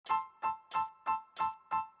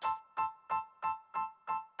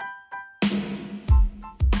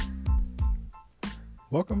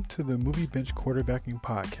Welcome to the Movie Bench Quarterbacking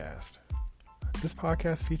Podcast. This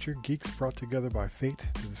podcast features geeks brought together by fate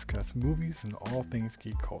to discuss movies and all things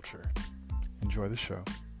geek culture. Enjoy the show.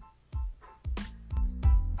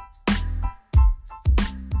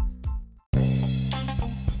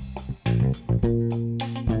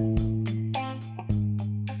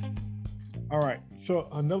 All right, so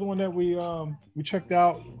another one that we checked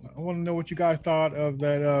out. I want to know what you guys thought of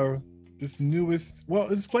that. This newest,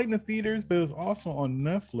 well, it's played in the theaters, but it was also on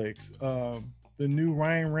Netflix. The new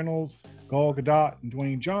Ryan Reynolds, Gal Gadot, and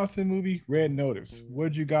Dwayne Johnson movie, Red Notice. What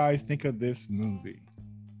did you guys think of this movie?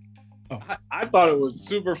 Oh. I thought it was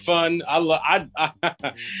super fun. I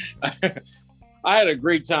had a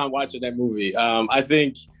great time watching that movie. I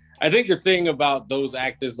think the thing about those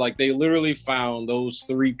actors, like they literally found those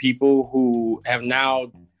three people who have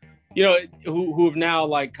now, who have now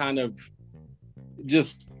like kind of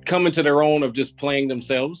just come into their own of just playing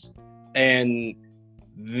themselves, and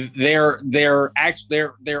their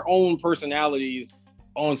own personalities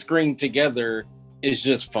on screen together is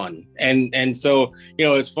just fun. And so,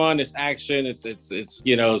 it's fun, it's action, it's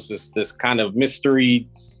this kind of mystery,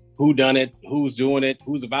 who done it, who's doing it,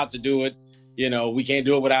 who's about to do it. We can't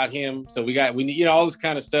do it without him. So we need all this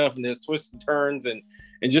kind of stuff, and there's twists and turns and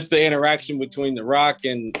just the interaction between The Rock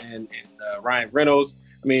and Ryan Reynolds.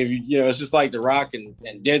 I mean, it's just like The Rock and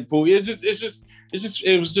Deadpool.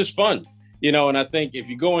 It was just fun, and I think if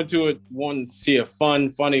you go into it, one, see a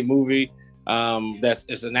fun, funny movie,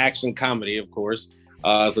 it's an action comedy, of course.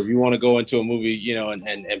 So if you want to go into a movie,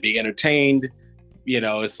 and be entertained,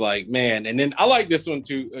 it's like, man. And then I like this one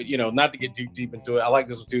too, not to get too deep into it. I like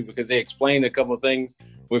this one too, because they explain a couple of things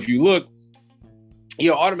where if you look,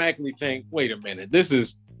 you automatically think, wait a minute,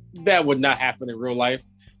 that would not happen in real life.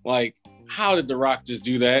 Like, how did The Rock just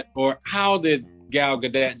do that? Or how did Gal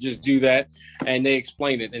Gadot just do that? And they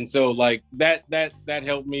explain it. And so like that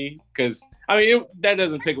helped me, because that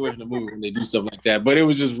doesn't take away from the movie when they do stuff like that. But it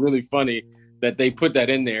was just really funny that they put that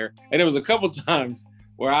in there. And there was a couple times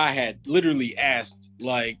where I had literally asked,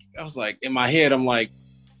 like, I was like, in my head, I'm like,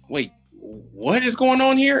 wait, what is going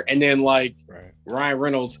on here? And then like Ryan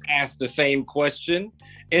Reynolds asked the same question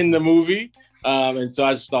in the movie. And so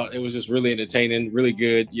I just thought it was just really entertaining, really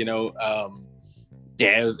good,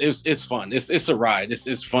 it's fun. It's a ride.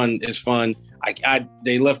 It's fun. It's fun.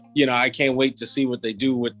 They left, I can't wait to see what they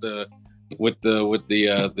do with the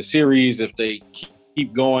series, if they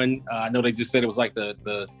keep going. I know they just said it was like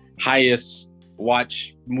the highest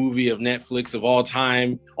watch movie of Netflix of all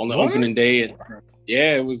time on the opening day. And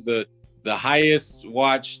yeah, it was the highest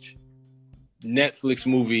watched Netflix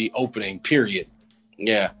movie opening, period.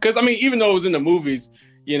 Yeah, because even though it was in the movies,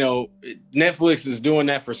 Netflix is doing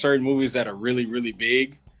that for certain movies that are really, really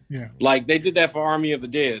big. Yeah, like they did that for Army of the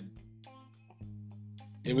Dead.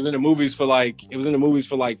 It was in the movies for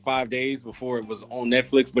like 5 days before it was on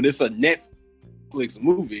Netflix. But it's a Netflix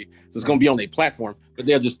movie, so it's going to be on their platform. But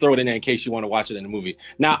they'll just throw it in there in case you want to watch it in the movie.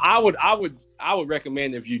 Now, I would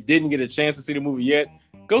recommend, if you didn't get a chance to see the movie yet,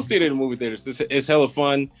 go see it in the movie theaters. It's hella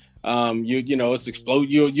fun. It's explode.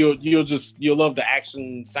 You'll love the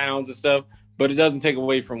action sounds and stuff, but it doesn't take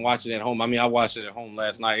away from watching it at home. I watched it at home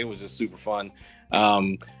last night. It was just super fun.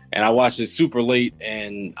 And I watched it super late,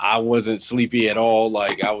 and I wasn't sleepy at all.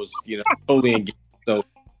 Like I was, totally engaged. So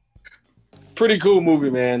pretty cool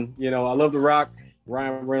movie, man. I love The Rock,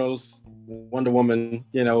 Ryan Reynolds, Wonder Woman.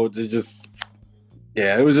 It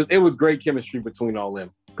was great chemistry between all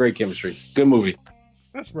them. Great chemistry. Good movie.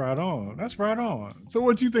 That's right on. So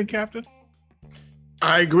what do you think, Captain?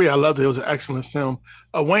 I agree. I loved it. It was an excellent film.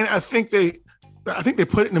 Wayne, I think they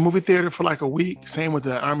put it in the movie theater for like a week. Same with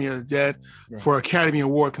the Army of the Dead, for Academy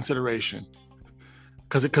Award consideration.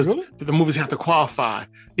 Because really? the movies have to qualify.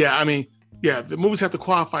 Yeah, the movies have to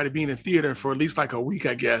qualify to be in the theater for at least like a week,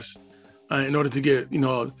 I guess, in order to get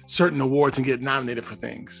certain awards and get nominated for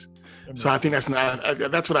things. So I think that's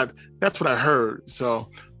what I heard. So,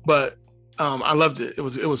 but. I loved it. It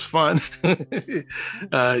was fun.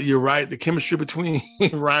 You're right. The chemistry between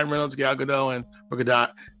Ryan Reynolds, Gal Gadot,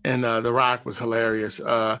 and The Rock was hilarious.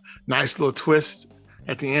 Nice little twist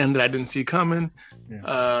at the end that I didn't see coming.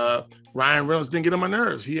 Yeah. Ryan Reynolds didn't get on my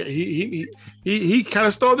nerves. He kind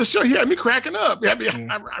of stole the show. He had me cracking up.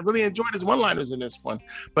 I really enjoyed his one-liners in this one.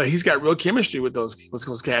 But he's got real chemistry with those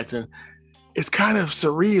cats. And it's kind of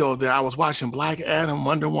surreal that I was watching Black Adam,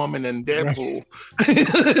 Wonder Woman, and Deadpool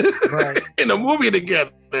in a movie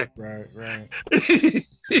together. Right.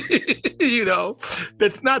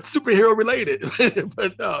 That's not superhero related,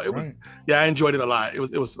 but no, it was. Yeah, I enjoyed it a lot. It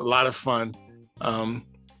was a lot of fun.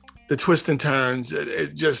 The twists and turns,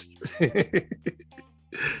 it just,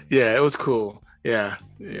 yeah, it was cool. Yeah,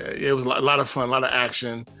 it was a lot of fun, a lot of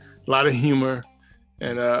action, a lot of humor,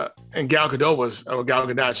 and Gal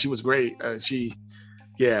Gadot, she was great. I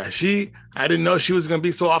didn't know she was gonna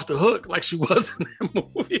be so off the hook like she was in that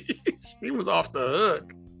movie. She was off the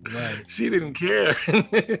hook. Right. She didn't care.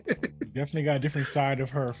 Definitely got a different side of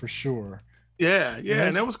her for sure. Yeah,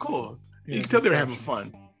 and that was cool. Yeah, you can tell they were having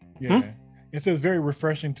fun. Yeah. It's very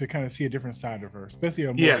refreshing to kind of see a different side of her, especially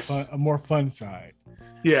a more fun side.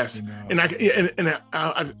 Yes, you know? and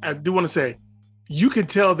I do want to say, you can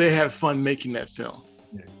tell they had fun making that film.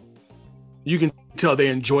 Yeah. You can tell they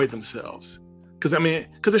enjoyed themselves because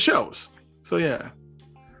it shows. So yeah.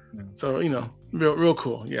 So real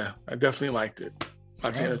cool. Yeah, I definitely liked it.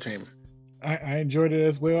 Lots of entertainment. I enjoyed it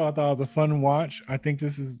as well. I thought it was a fun watch. I think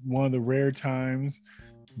this is one of the rare times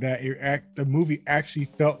that the movie actually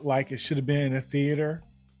felt like it should have been in a theater.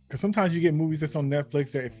 Because sometimes you get movies that's on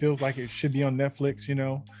Netflix that it feels like it should be on Netflix,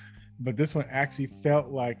 but this one actually felt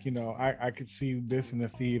like, I could see this in the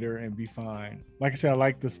theater and be fine. Like I said, I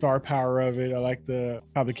like the star power of it. I like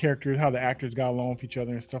how the actors got along with each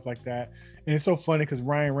other and stuff like that. And it's so funny because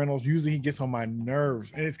Ryan Reynolds, usually he gets on my nerves.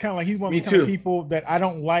 And it's kind of like he's one of the kind of people that I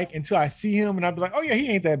don't like until I see him and I'll be like, oh yeah, he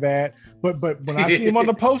ain't that bad. But when I see him on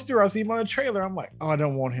the poster, I see him on the trailer, I'm like, oh, I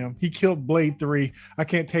don't want him. He killed Blade 3. I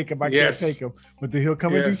can't take him. I can't take him. But then he'll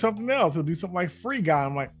come and do something else. He'll do something like Free Guy.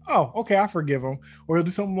 I'm like, oh, okay, I forgive him. Or he'll do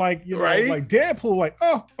something like, like Deadpool, like,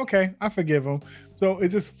 oh, okay, I forgive him. So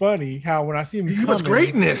it's just funny how when I see him, he was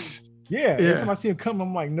greatness. Yeah. Every time I see him come,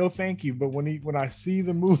 I'm like, no, thank you. But when I see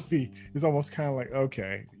the movie, it's almost kind of like,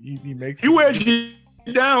 okay, he makes. He wears you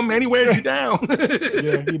down, man. He wears you down.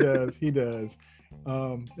 Yeah, he does. He does.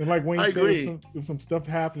 And like Wayne said, there's some stuff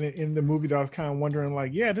happening in the movie that I was kind of wondering,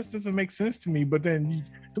 like, yeah, this doesn't make sense to me. But then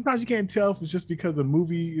sometimes you can't tell if it's just because the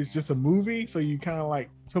movie is just a movie. So you kind of like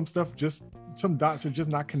some dots are just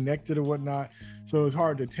not connected or whatnot. So it's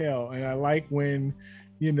hard to tell. And I like when,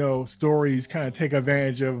 stories kind of take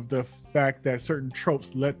advantage of the fact that certain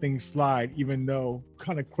tropes let things slide, even though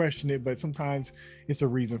kind of question it, but sometimes it's a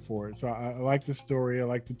reason for it. So I like the story. I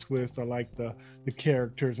like the twist. I like the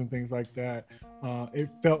characters and things like that. It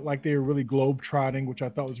felt like they were really globe-trotting, which I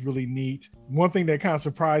thought was really neat. One thing that kind of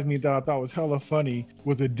surprised me that I thought was hella funny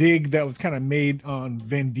was a dig that was kind of made on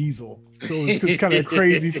Vin Diesel. So it was kind of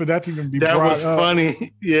crazy for that to even be brought up. That was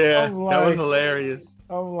funny. Yeah, that was hilarious.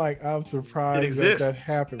 I'm surprised that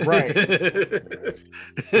happened. Right.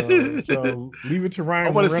 so leave it to Ryan. I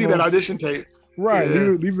want to see that audition tape. Right.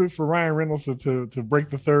 Yeah. Leave it for Ryan Reynolds to break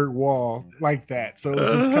the third wall like that. So it's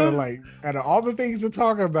just kind of like, out of all the things to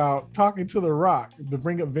talk about, talking to The Rock, to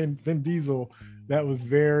bring up Vin Diesel, that was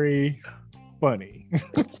very funny.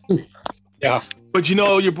 Yeah. But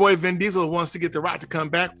your boy Vin Diesel wants to get The Rock to come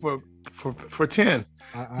back for 10,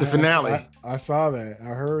 the finale. I saw that. I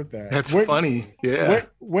heard that. That's funny. Yeah.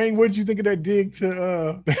 Wayne, what did you think of that dig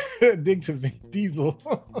to Vin Diesel?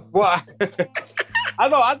 Well, I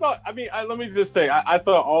thought. I mean, let me just say, I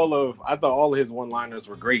thought all of his one-liners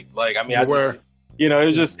were great. Like, I mean,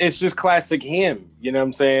 it's just classic him. You know what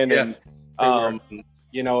I'm saying? Yeah. And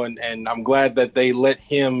and I'm glad that they let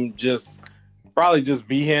him probably just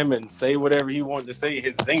be him and say whatever he wanted to say.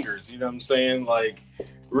 His zingers. You know what I'm saying? Like,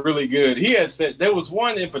 really good. He had said there was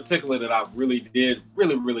one in particular that I really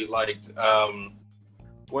liked.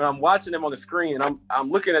 When I'm watching him on the screen, I'm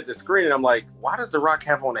looking at the screen and I'm like, why does The Rock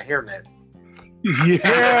have on a hairnet?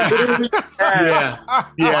 Yeah. I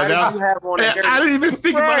didn't even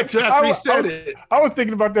think about it after he said it. I was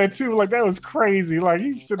thinking about that too. Like, that was crazy. Like,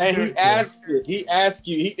 he asked you.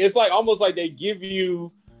 It's like almost like they give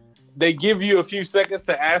you a few seconds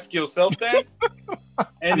to ask yourself that,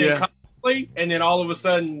 and then all of a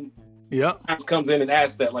sudden, comes in and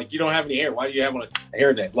asks that. Like, you don't have any hair. Why do you have on a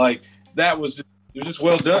hairnet? Like, it was just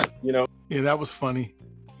well done. Yeah, that was funny.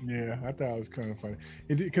 Yeah, I thought it was kind of funny.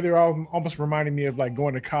 Because they're all almost reminding me of like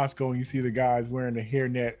going to Costco and you see the guys wearing a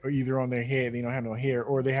hairnet, or either on their head, they don't have no hair,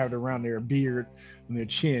 or they have it around their beard and their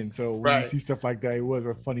chin. So when you see stuff like that, it was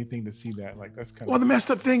a funny thing to see that. Like, that's kind of. Well, the messed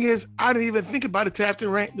up thing is, I didn't even think about it till after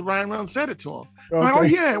Ryan Reynolds said it to him. Okay. Like, oh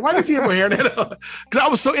yeah, why does he have a hairnet? Because I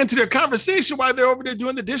was so into their conversation while they're over there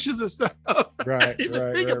doing the dishes and stuff. Right. I didn't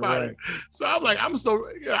even think about it. So I'm like, how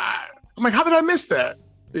did I miss that?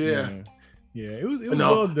 Yeah. Yeah, it was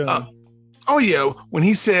well done. When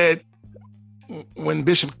he said, when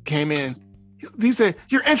Bishop came in, he said,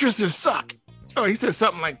 your interests suck. Oh, he said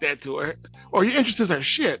something like that to her. Or your interests are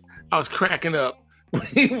shit. I was cracking up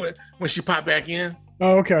when she popped back in.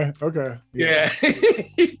 Oh, okay. Yeah.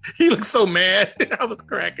 He looked so mad. I was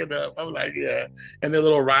cracking up. I was like, yeah. And their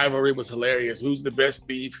little rivalry was hilarious. Who's the best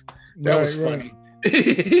thief? That was funny.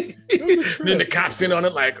 Then the cops in on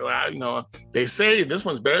it like, well, you know, they say this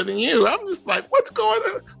one's better than you. I'm just like, what's going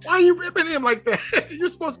on? Why are you ripping him like that? You're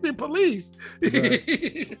supposed to be police.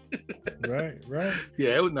 Right.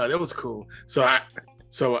 Yeah, that was cool. So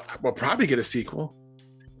we'll probably get a sequel.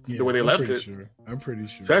 Yeah, the way they left it. Sure. I'm pretty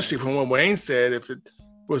sure. Especially from what Wayne said, if it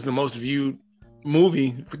was the most viewed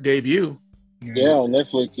movie for debut. Yeah, on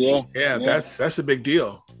Netflix. Yeah, that's a big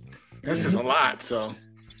deal. That's just a lot. So,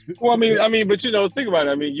 well, I mean, but you know, think about it.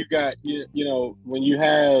 I mean, you got you know, when you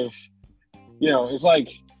have, you know, it's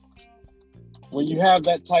like when you have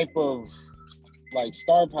that type of like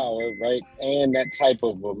star power, right, and that type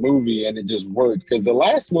of a movie, and it just worked. Because the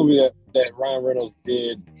last movie that Ryan Reynolds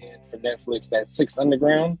did for Netflix, that Six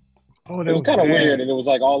Underground, it was kind of weird, and it was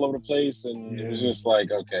like all over the place, and it was just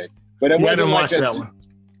like, okay, but it wasn't like that one.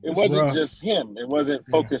 It wasn't just him. It wasn't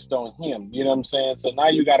focused on him. You know what I'm saying? So now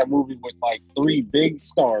you got a movie with like three big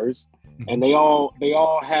stars, and they all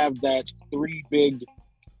have that three big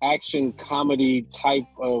action comedy type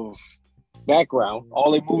of background.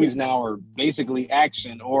 All their movies now are basically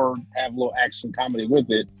action or have a little action comedy with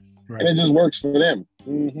it, and it just works for them.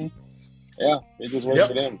 Mm-hmm. Yeah, it just works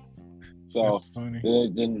for them. So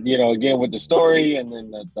then you know, again with the story, and then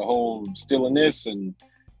the whole stealing this, and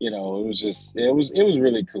you know, it was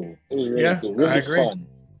really cool. It was really cool, really fun.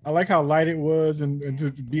 I like how light it was, and to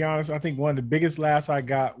be honest, I think one of the biggest laughs I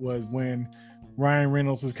got was when Ryan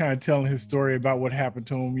Reynolds was kind of telling his story about what happened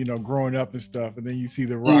to him, you know, growing up and stuff, and then you see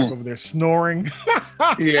The Rock over there snoring.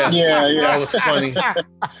 Yeah, that was funny.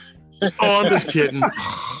 Oh, I'm just kidding.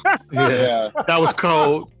 Yeah, that was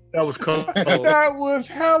cold. That was cold. That was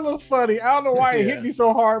hella funny. I don't know why it hit me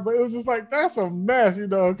so hard, but it was just like, that's a mess, you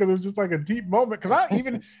know, because it was just like a deep moment. Because I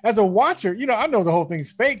even, as a watcher, you know, I know the whole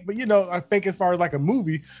thing's fake, but, you know, fake as far as like a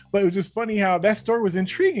movie. But it was just funny how that story was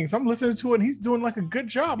intriguing. So I'm listening to it, and he's doing like a good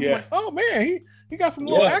job. I'm like, oh, man, he got some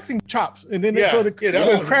little acting chops. And then that was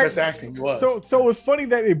the best acting was. So it's funny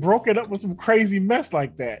that they broke it up with some crazy mess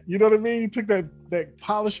like that. You know what I mean? You took that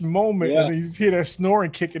polished moment, and then you hear that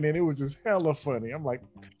snoring kicking in. It was just hella funny. I'm like,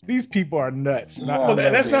 these people are nuts. Well,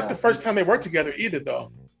 that's not the first time they worked together either,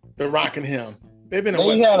 though. The Rock and him. They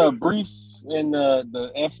had a brief in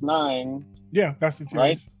the F9. Yeah, that's it.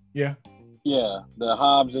 Right? Yeah. Yeah, the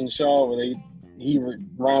Hobbs and Shaw, where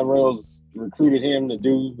Ryan Reynolds recruited him to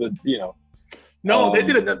do the, you know. No, they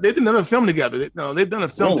did another film together. They've done a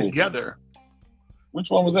film together. Which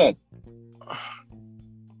one was that?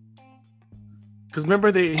 Because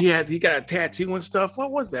remember he got a tattoo and stuff.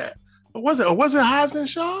 What was that? Or was it Hobbs and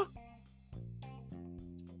Shaw?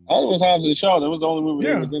 I thought it was Hobbs and Shaw. That was the only movie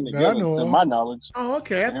they was in together, to my knowledge. Oh,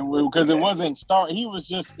 okay. Because it wasn't star. He was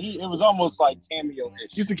just it was almost like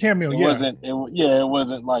cameo-ish. It's a cameo. It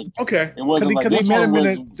wasn't like okay. It wasn't like this one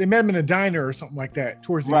was. They met him in a diner or something like that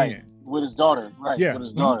towards the end with his daughter. Right. Yeah. With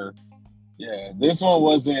his daughter. Yeah. This one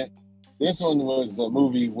wasn't. This one was a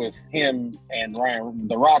movie with him and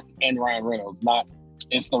The Rock and Ryan Reynolds. Not.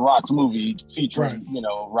 It's The Rock's movie featuring you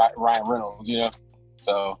know Ryan Reynolds. You know.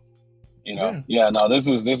 So. You know, no, this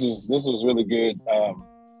was really good.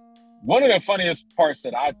 One of the funniest parts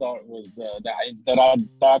that I thought was that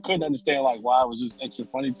I couldn't understand, like why it was just extra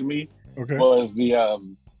funny to me, was the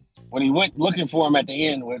when he went looking for him at the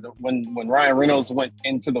end when Ryan Reynolds went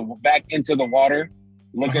back into the water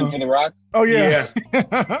looking for The Rock. Oh yeah.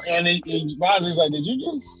 And he's like, "Did you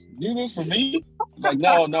just do this for me?" He's like,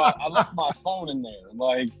 "No, I left my phone in there."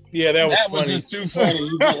 Like, that was just too funny.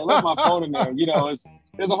 He's like, "I left my phone in there." You know,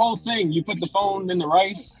 there's a whole thing. You put the phone in the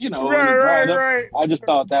rice, you know. Right. I just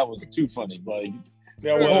thought that was too funny. Like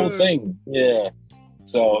the whole thing. Yeah.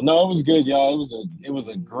 So no, it was good, y'all. It was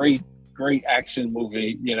a great action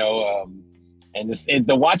movie, you know. And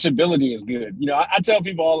the watchability is good. You know, I tell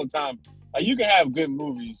people all the time, like, you can have good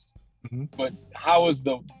movies, but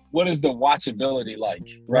what is the watchability like?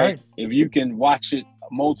 Right? If you can watch it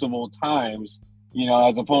multiple times, you know,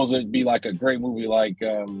 as opposed to be like a great movie like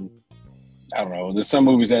I don't know. There's some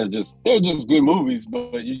movies that they're just good movies,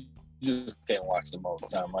 but you just can't watch them all the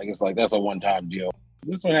time. Like, it's like that's a one-time deal.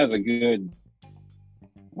 This one has a good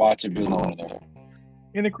watchability on it.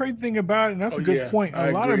 And the crazy thing about it, and that's a good point,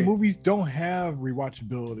 a lot of movies don't have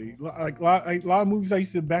rewatchability. Like a lot of movies I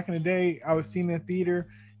used to back in the day, I was seeing in the theater,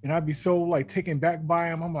 and I'd be so like taken back by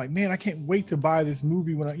them. I'm like, man, I can't wait to buy this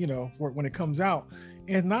movie when when it comes out.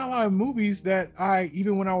 And not a lot of movies that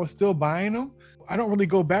even when I was still buying them, I don't really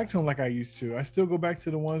go back to them like I used to. I still go back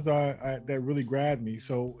to the ones that really grabbed me.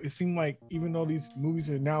 So it seemed like even though these movies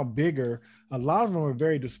are now bigger, a lot of them are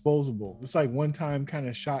very disposable. It's like one-time kind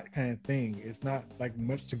of shot kind of thing. It's not like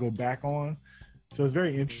much to go back on. So it's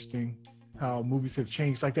very interesting how movies have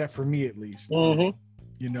changed like that, for me at least.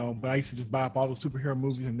 Mm-hmm. you know, but I used to just buy up all the superhero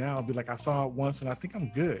movies, and now I'll be like, I saw it once and I think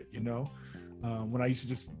I'm good, you know, when I used to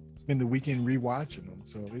just spend the weekend rewatching them.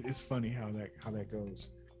 So it's funny how that goes.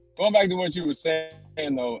 Going back to what you were saying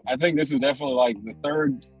though, I think this is definitely like the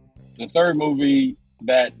third movie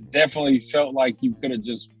that definitely felt like you could have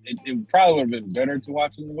just, it probably would have been better to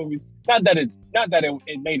watch in the movies. Not that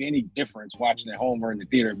it made any difference watching at home or in the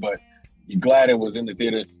theater, but you're glad it was in the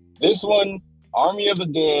theater. This one, Army of the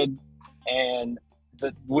Dead, and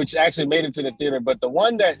which actually made it to the theater, but the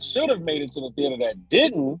one that should have made it to the theater that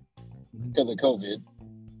didn't because of COVID,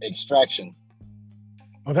 Extraction.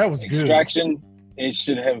 Oh, that was Extraction. Good. It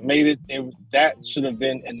should have made it. That should have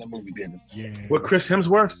been in the movie theaters. Yeah. With Chris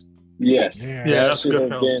Hemsworth? Yes. Yeah, that's a good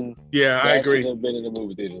film. I agree. Should have been in the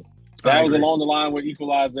movie theaters. That was along the line with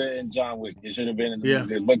Equalizer and John Wick. It should have been in the movie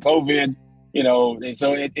theaters. But COVID, you know, and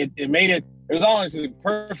so it made it. It was honestly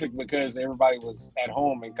perfect because everybody was at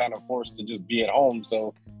home and kind of forced to just be at home.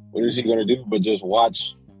 So what is he going to do but just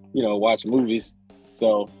watch movies?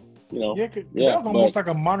 So, you know. Yeah, that was almost like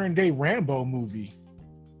a modern day Rambo movie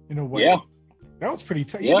in a way. Yeah. That was pretty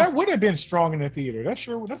tough. Yeah, that would have been strong in the theater. That's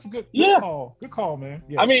a good call. Good call, man.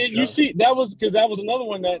 Yeah. I mean, you see, that was another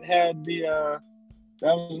one that had the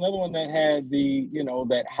you know,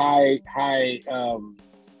 that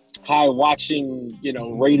high watching, you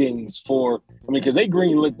know, ratings for, I mean, because they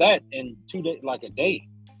greenlit that in 2 days, like a day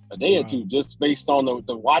or two, just based on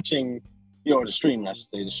the watching, you know, the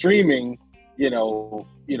streaming, you know,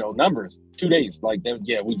 numbers. 2 days, like that.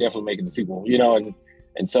 Yeah, we definitely making the sequel, you know,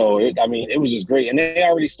 and so it was just great, and they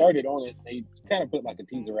already started on it. They kind of put like a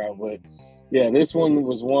teaser out, but yeah, this one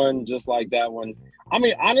was one just like that one. I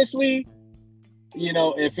mean, honestly, you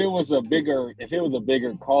know, if it was a bigger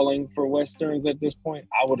calling for Westerns at this point,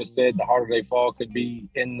 I would have said The Harder They Fall could be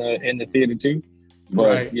in the theater too.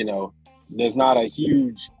 But you know, there's not a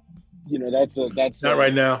huge, you know, that's not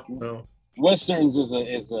right now. No. Westerns is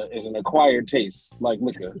an acquired taste like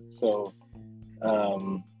liquor. So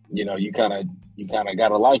you know, you kind of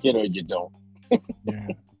gotta like it or you don't. Yeah,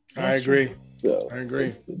 I agree. So, I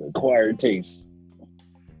agree. Acquired taste.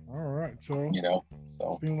 All right, so you know.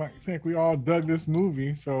 So I think we all dug this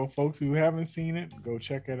movie. So folks who haven't seen it, go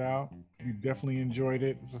check it out. We definitely enjoyed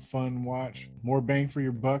it. It's a fun watch. More bang for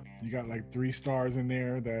your buck. You got like 3 stars in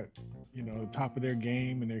there that, you know, top of their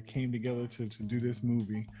game, and they came together to do this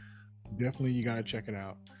movie. Definitely, you got to check it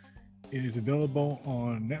out. It is available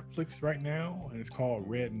on Netflix right now, and it's called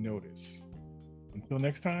Red Notice. Until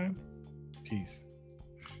next time, peace.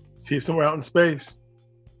 See you somewhere out in space.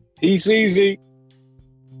 Peace easy.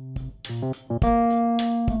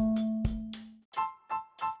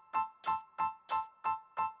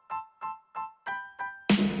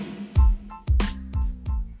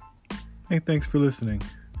 Hey, thanks for listening.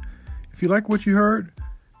 If you like what you heard,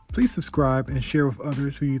 please subscribe and share with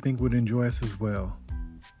others who you think would enjoy us as well.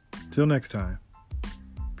 Till next time,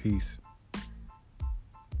 peace.